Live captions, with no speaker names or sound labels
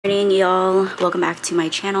Morning, y'all. Welcome back to my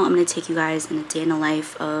channel. I'm going to take you guys in a day in the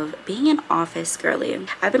life of being an office girly.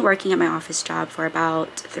 I've been working at my office job for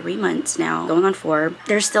about 3 months now, going on 4.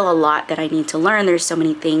 There's still a lot that I need to learn. There's so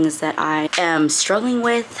many things that I am struggling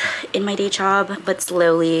with in my day job, but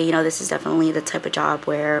slowly, you know, this is definitely the type of job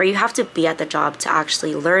where you have to be at the job to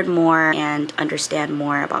actually learn more and understand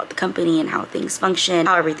more about the company and how things function,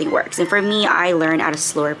 how everything works. And for me, I learn at a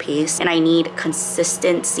slower pace and I need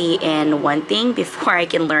consistency in one thing before I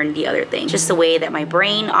can learn the other thing. Just the way that my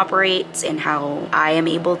brain operates and how I am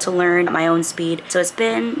able to learn at my own speed. So it's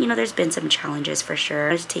been, you know, there's been some challenges for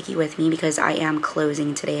sure. I just take you with me because I am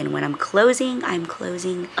closing today, and when I'm closing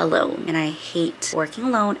alone, and I hate working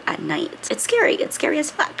alone at night. It's scary. It's scary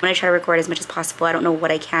as fuck. When I try to record as much as possible, I don't know what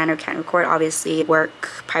I can or can't record. Obviously, work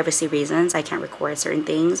privacy reasons, I can't record certain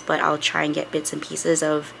things, but I'll try and get bits and pieces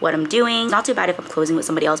of what I'm doing. It's not too bad if I'm closing with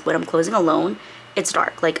somebody else, but I'm closing alone. It's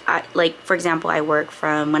dark. Like for example, I work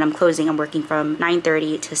from, when I'm closing, I'm working from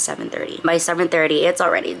 9:30 to 7:30. By 7:30, it's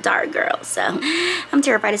already dark, girl. So I'm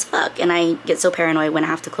terrified as fuck, and I get so paranoid when I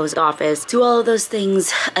have to close the office. Do all of those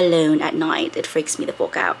things alone at night. It freaks me the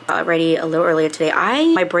fuck out. Already a little earlier today,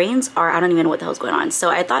 my brains are, I don't even know what the hell's going on. So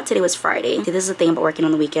I thought today was Friday. See, this is the thing about working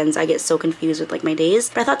on the weekends. I get so confused with like my days.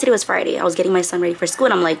 But I thought today was Friday. I was getting my son ready for school,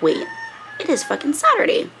 and I'm like, wait, it is fucking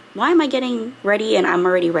Saturday. Why am I getting ready and I'm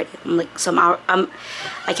already ready? I'm like,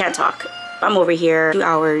 I can't talk. I'm over here 2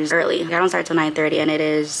 hours early. I don't start till 9:30 and it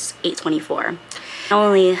is 8:24. I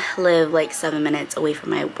only live like 7 minutes away from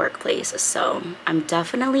my workplace, so I'm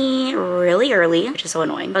definitely really early, which is so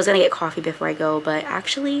annoying. I was gonna get coffee before I go, but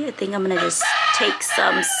actually I think I'm gonna just take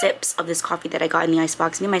some sips of this coffee that I got in the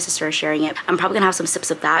icebox. Me and my sister are sharing it. I'm probably gonna have some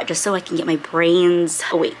sips of that just so I can get my brains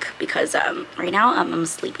awake, because right now I'm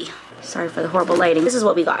sleepy. Sorry for the horrible lighting. This is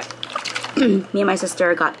what we got. Me and my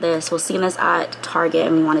sister got this. We'll see this at Target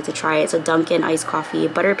and we wanted to try it. It's a Dunkin' iced coffee,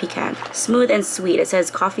 butter pecan. Smooth and sweet. It says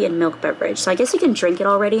coffee and milk beverage. So I guess you can drink it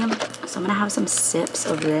already. So I'm gonna have some sips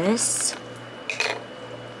of this.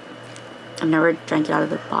 I've never drank it out of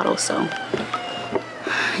the bottle, so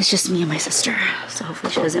it's just me and my sister. So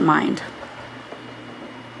hopefully she doesn't mind.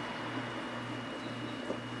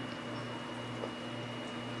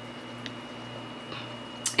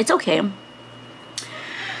 It's okay.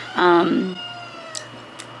 I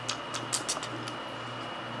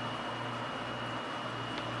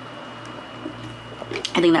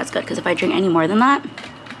think that's good, because if I drink any more than that,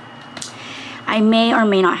 I may or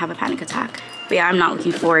may not have a panic attack. But yeah, I'm not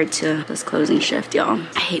looking forward to this closing shift, y'all.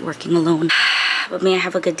 I hate working alone. But may I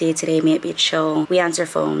have a good day today. May it be chill. We answer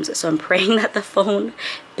phones, so I'm praying that the phone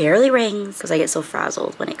barely rings, because I get so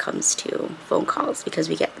frazzled when it comes to phone calls, because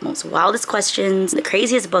we get the most wildest questions, the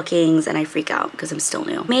craziest bookings, and I freak out because I'm still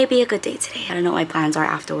new. May it be a good day today. I don't know what my plans are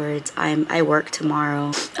afterwards. I work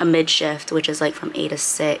tomorrow, a mid shift, which is like from 8 to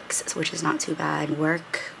 6, which is not too bad.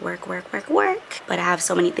 Work. But I have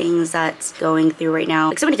so many things that's going through right now.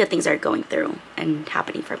 Like, so many good things are going through and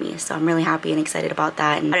happening for me. So I'm really happy and excited about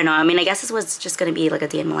that. And I don't know, I mean, I guess this was just gonna be like a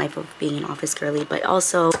day in my life of being an office girly, but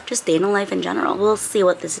also just day in the life in general. We'll see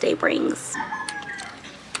what this day brings.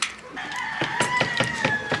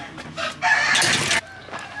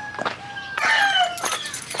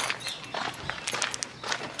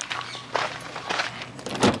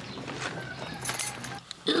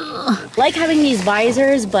 Ugh. Like having these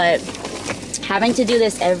visors, but having to do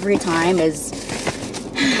this every time is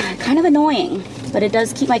kind of annoying. But it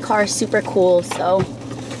does keep my car super cool, so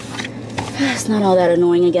it's not all that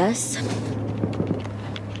annoying, I guess.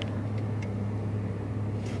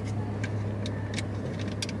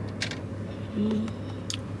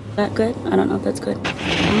 That good? I don't know if that's good.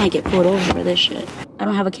 I might get pulled over for this shit. I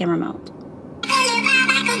don't have a camera mount.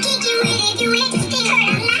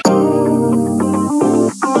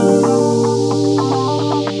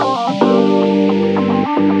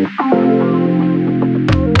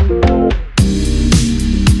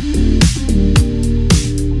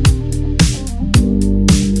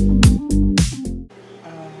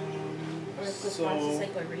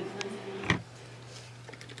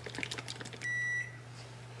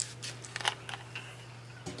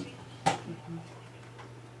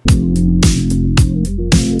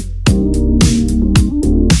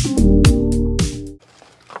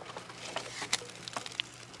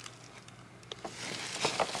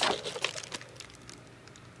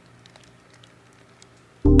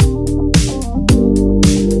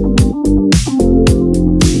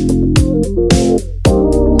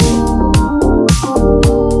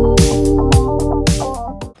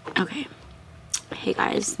 Hey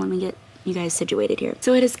guys, let me get you guys situated here.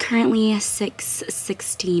 So it is currently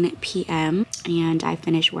 6:16 p.m. and I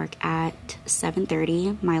finished work at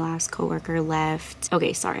 7:30. My last coworker left.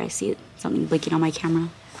 Okay, sorry, I see something blinking on my camera.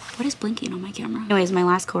 What is blinking on my camera? Anyways, my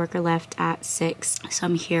last coworker left at 6, so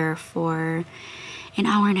I'm here for an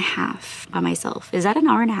hour and a half by myself. Is that an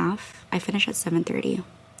hour and a half? I finished at 7:30.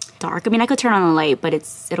 Dark. I mean, I could turn on the light, but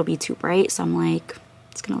it'll be too bright, so I'm like,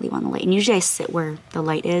 it's gonna leave on the light. And usually I sit where the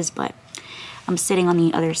light is, but I'm sitting on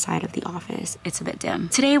the other side of the office. It's a bit dim.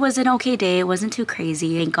 Today was an okay day. It wasn't too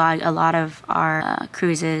crazy. Thank God a lot of our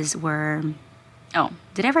cruises were... Oh,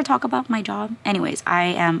 did I ever talk about my job? Anyways, I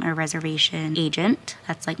am a reservation agent.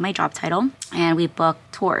 That's like my job title. And we book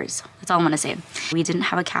tours. That's all I'm gonna say. We didn't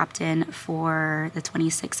have a captain for the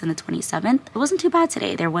 26th and the 27th. It wasn't too bad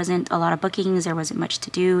today. There wasn't a lot of bookings. There wasn't much to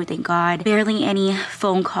do, thank God. Barely any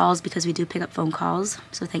phone calls because we do pick up phone calls.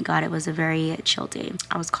 So thank God it was a very chill day.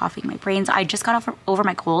 I was coughing my brains. I just got over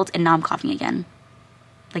my cold and now I'm coughing again.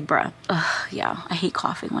 Like, bruh. Ugh, yeah, I hate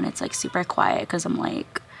coughing when it's like super quiet because I'm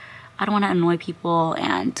like, I don't want to annoy people,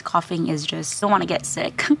 and coughing is just, don't want to get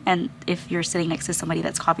sick. And if you're sitting next to somebody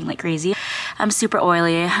that's coughing like crazy, I'm super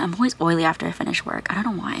oily. I'm always oily after I finish work. I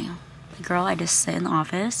don't know why. Girl, I just sit in the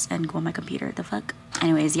office and go on my computer. The fuck?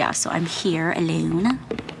 Anyways, yeah, so I'm here alone.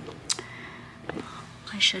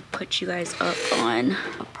 I should put you guys up on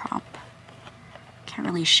a prop. Can't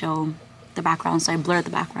really show the background, so I blurred the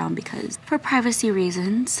background because for privacy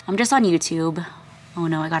reasons. I'm just on YouTube. Oh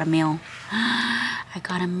no, I got a mail. I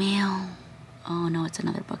got a mail. Oh no, it's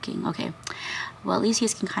another booking. Okay, well at least you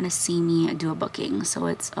guys can kind of see me do a booking. So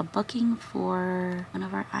it's a booking for one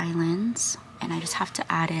of our islands and I just have to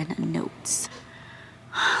add in notes.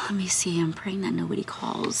 Let me see, I'm praying that nobody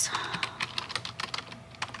calls.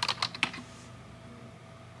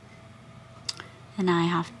 And I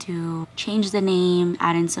have to change the name,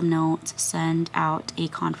 add in some notes, send out a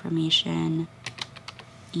confirmation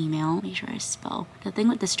email. Make sure I spell. The thing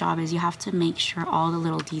with this job is you have to make sure all the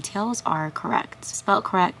little details are correct. Spelled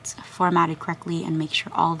correct, formatted correctly, and make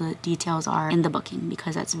sure all the details are in the booking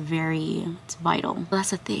because it's vital. But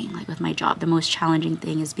that's the thing, like with my job, the most challenging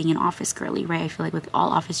thing is being an office girly, right? I feel like with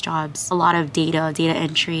all office jobs, a lot of data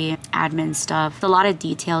entry, admin stuff, a lot of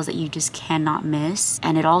details that you just cannot miss.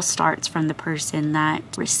 And it all starts from the person that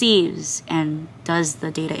receives and does the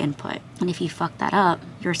data input. And if you fuck that up,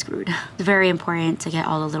 you're screwed. It's very important to get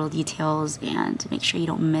all the little details and to make sure you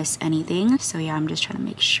don't miss anything. So yeah, I'm just trying to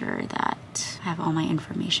make sure that I have all my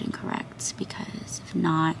information correct because if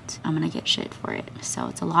not, I'm gonna get shit for it. So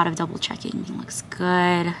it's a lot of double checking. It looks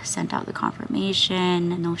good. Sent out the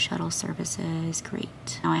confirmation. No shuttle services.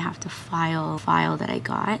 Great. Now I have to file that I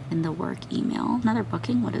got in the work email. Another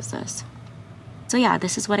booking? What is this? So yeah,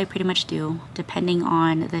 this is what I pretty much do depending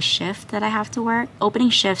on the shift that I have to work. Opening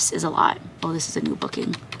shifts is a lot. Oh, this is a new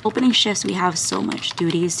booking. Opening shifts, we have so much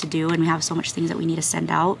duties to do and we have so much things that we need to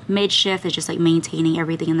send out. Mid shift is just like maintaining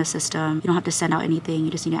everything in the system. You don't have to send out anything.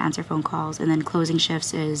 You just need to answer phone calls. And then closing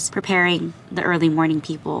shifts is preparing the early morning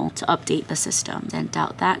people to update the system. Sent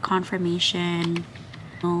out that confirmation.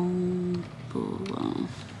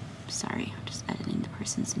 Sorry, I'm just editing the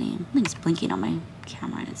person's name. Something's blinking on my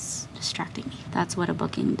camera. It's distracting me. That's what a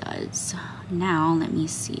booking does. Now, let me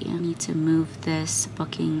see. I need to move this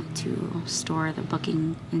booking to store the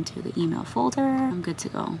booking into the email folder. I'm good to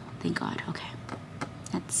go. Thank God. Okay.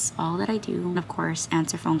 That's all that I do. And of course,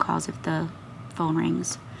 answer phone calls if the phone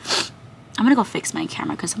rings. I'm gonna go fix my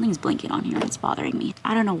camera because something's blinking on here and it's bothering me.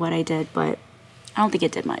 I don't know what I did, but I don't think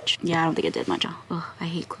it did much. Yeah, I don't think it did much. Ugh, I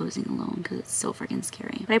hate closing alone because it's so freaking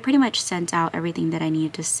scary. But I pretty much sent out everything that I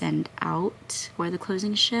needed to send out for the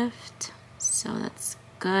closing shift. So that's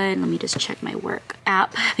good. Let me just check my work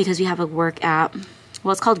app because we have a work app.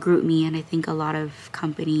 Well, it's called GroupMe, and I think a lot of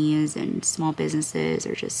companies and small businesses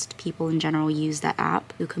or just people in general use that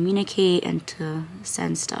app to communicate and to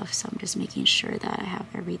send stuff. So I'm just making sure that I have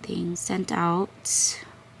everything sent out.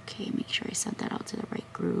 Okay, make sure I sent that out to the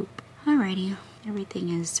right group. Alrighty. Everything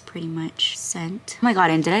is pretty much sent. Oh my god,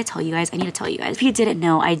 and did I tell you guys? I need to tell you guys. If you didn't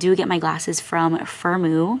know, I do get my glasses from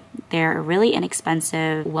Firmoo. They're a really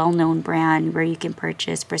inexpensive, well-known brand where you can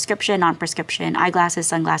purchase prescription, non-prescription, eyeglasses,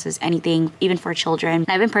 sunglasses, anything, even for children. And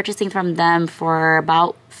I've been purchasing from them for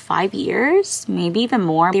about 5 years, maybe even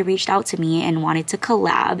more. They reached out to me and wanted to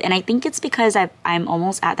collab. And I think it's because I'm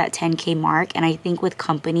almost at that 10K mark. And I think with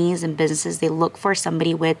companies and businesses, they look for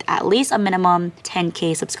somebody with at least a minimum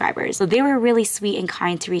 10K subscribers. So they were really sweet and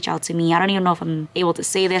kind to reach out to me. I don't even know if I'm able to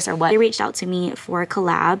say this or what. They reached out to me for a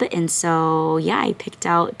collab, and so yeah, I picked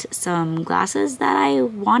out some glasses that I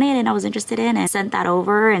wanted and I was interested in and sent that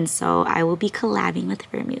over, and so I will be collabing with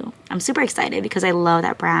Firmoo. I'm super excited because I love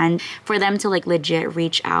that brand. For them to like legit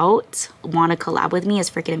reach out, want to collab with me is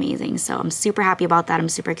freaking amazing. So I'm super happy about that. I'm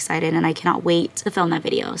super excited and I cannot wait to film that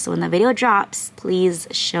video. So when the video drops, please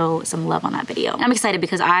show some love on that video. And I'm excited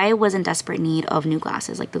because I was in desperate need of new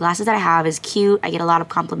glasses. Like the glasses that I have is cute. I get a lot of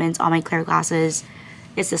compliments on my clear glasses.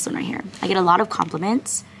 It's this one right here. I get a lot of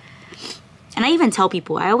compliments. And I even tell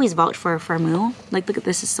people, I always vouch for Firmoo. Like, look at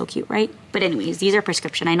this, is so cute, right? But anyways, these are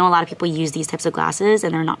prescription. I know a lot of people use these types of glasses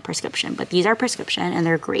and they're not prescription, but these are prescription and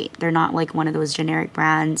they're great. They're not like one of those generic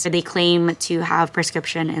brands where they claim to have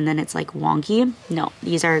prescription and then it's like wonky. No,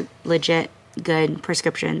 these are legit good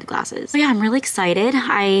prescription glasses. So yeah, I'm really excited.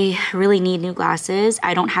 I really need new glasses.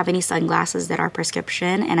 I don't have any sunglasses that are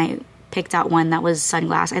prescription, and I picked out one that was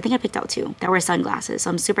sunglasses. I think I picked out two that were sunglasses. So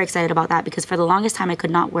I'm super excited about that because for the longest time I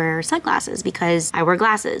could not wear sunglasses because I wear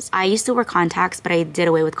glasses. I used to wear contacts, but I did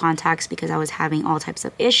away with contacts because I was having all types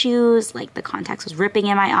of issues. Like the contacts was ripping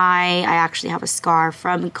in my eye. I actually have a scar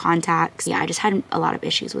from contacts. Yeah, I just had a lot of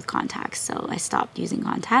issues with contacts. So I stopped using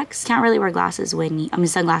contacts. Can't really wear glasses when you,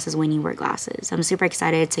 sunglasses when you wear glasses. I'm super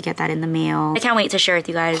excited to get that in the mail. I can't wait to share with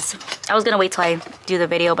you guys. I was gonna wait till I do the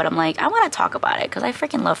video, but I'm like, I wanna talk about it because I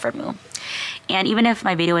freaking love Firmoo. And even if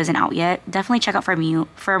my video isn't out yet, definitely check out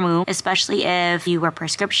Firmoo, especially if you wear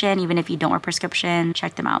prescription. Even if you don't wear prescription,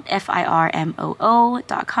 check them out. firmoo.com.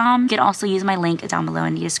 You can also use my link down below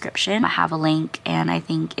in the description. I have a link, and I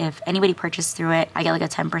think if anybody purchases through it, I get like a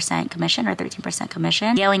 10% commission or 13%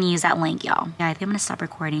 commission. Yeah, when you use that link, y'all. Yeah, I think I'm gonna stop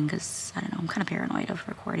recording because I don't know, I'm kind of paranoid of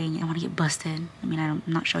recording. I don't want to get busted. I mean, I'm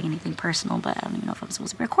not showing anything personal, but I don't even know if I'm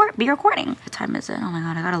supposed to be recording. What time is it? Oh my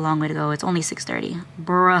god, I got a long way to go. It's only 6:30.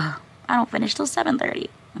 Bruh. I don't finish till 7:30.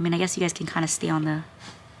 I mean, I guess you guys can kind of stay on the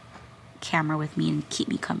camera with me and keep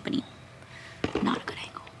me company. Not a good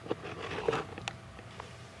angle.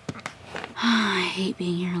 I hate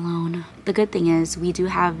being here alone. The good thing is we do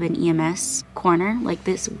have an EMS corner like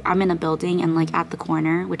this. I'm in a building and like at the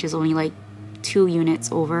corner, which is only like 2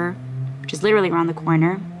 units over, which is literally around the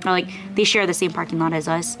corner. Or like they share the same parking lot as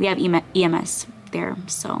us. We have EMS there.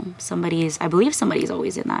 So I believe somebody's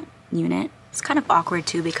always in that unit. It's kind of awkward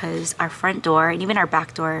too because our front door and even our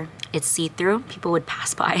back door, it's see-through. People would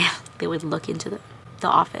pass by. They would look into the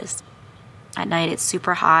office. At night it's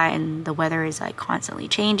super hot and the weather is like constantly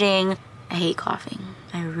changing. I hate coughing.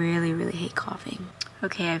 I really, really hate coughing.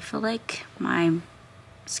 Okay, I feel like my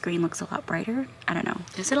screen looks a lot brighter. I don't know.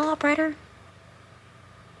 Is it a lot brighter?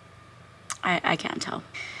 I can't tell.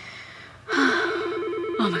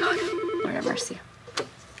 Oh my god. Lord have mercy.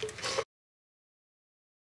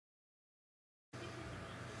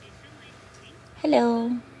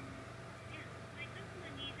 Hello.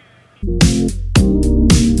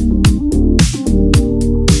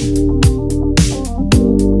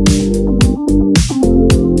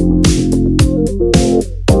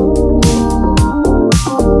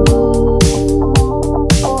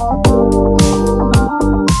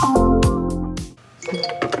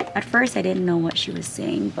 At first I didn't know what she was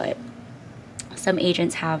saying, but some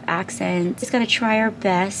agents have accents. Just gotta try our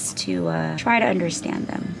best to try to understand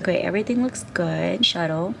them. Okay, everything looks good.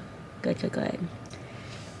 Shuttle, good.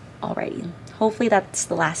 Alrighty, hopefully that's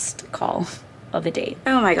the last call of the day.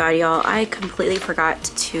 Oh my god, y'all, I completely forgot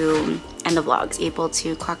to end the vlogs. Able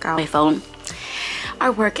to clock out my phone,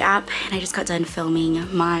 our work app, and I just got done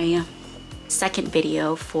filming my second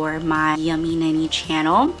video for my Yummy Nanny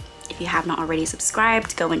channel. If you have not already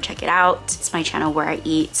subscribed, go and check it out. It's my channel where I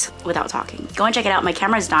eat without talking. Go and check it out. My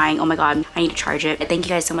camera's dying. Oh my god, I need to charge it. Thank you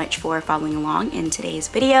guys so much for following along in today's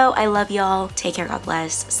video. I love y'all. Take care. God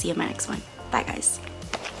bless. See you in my next one. Bye, guys.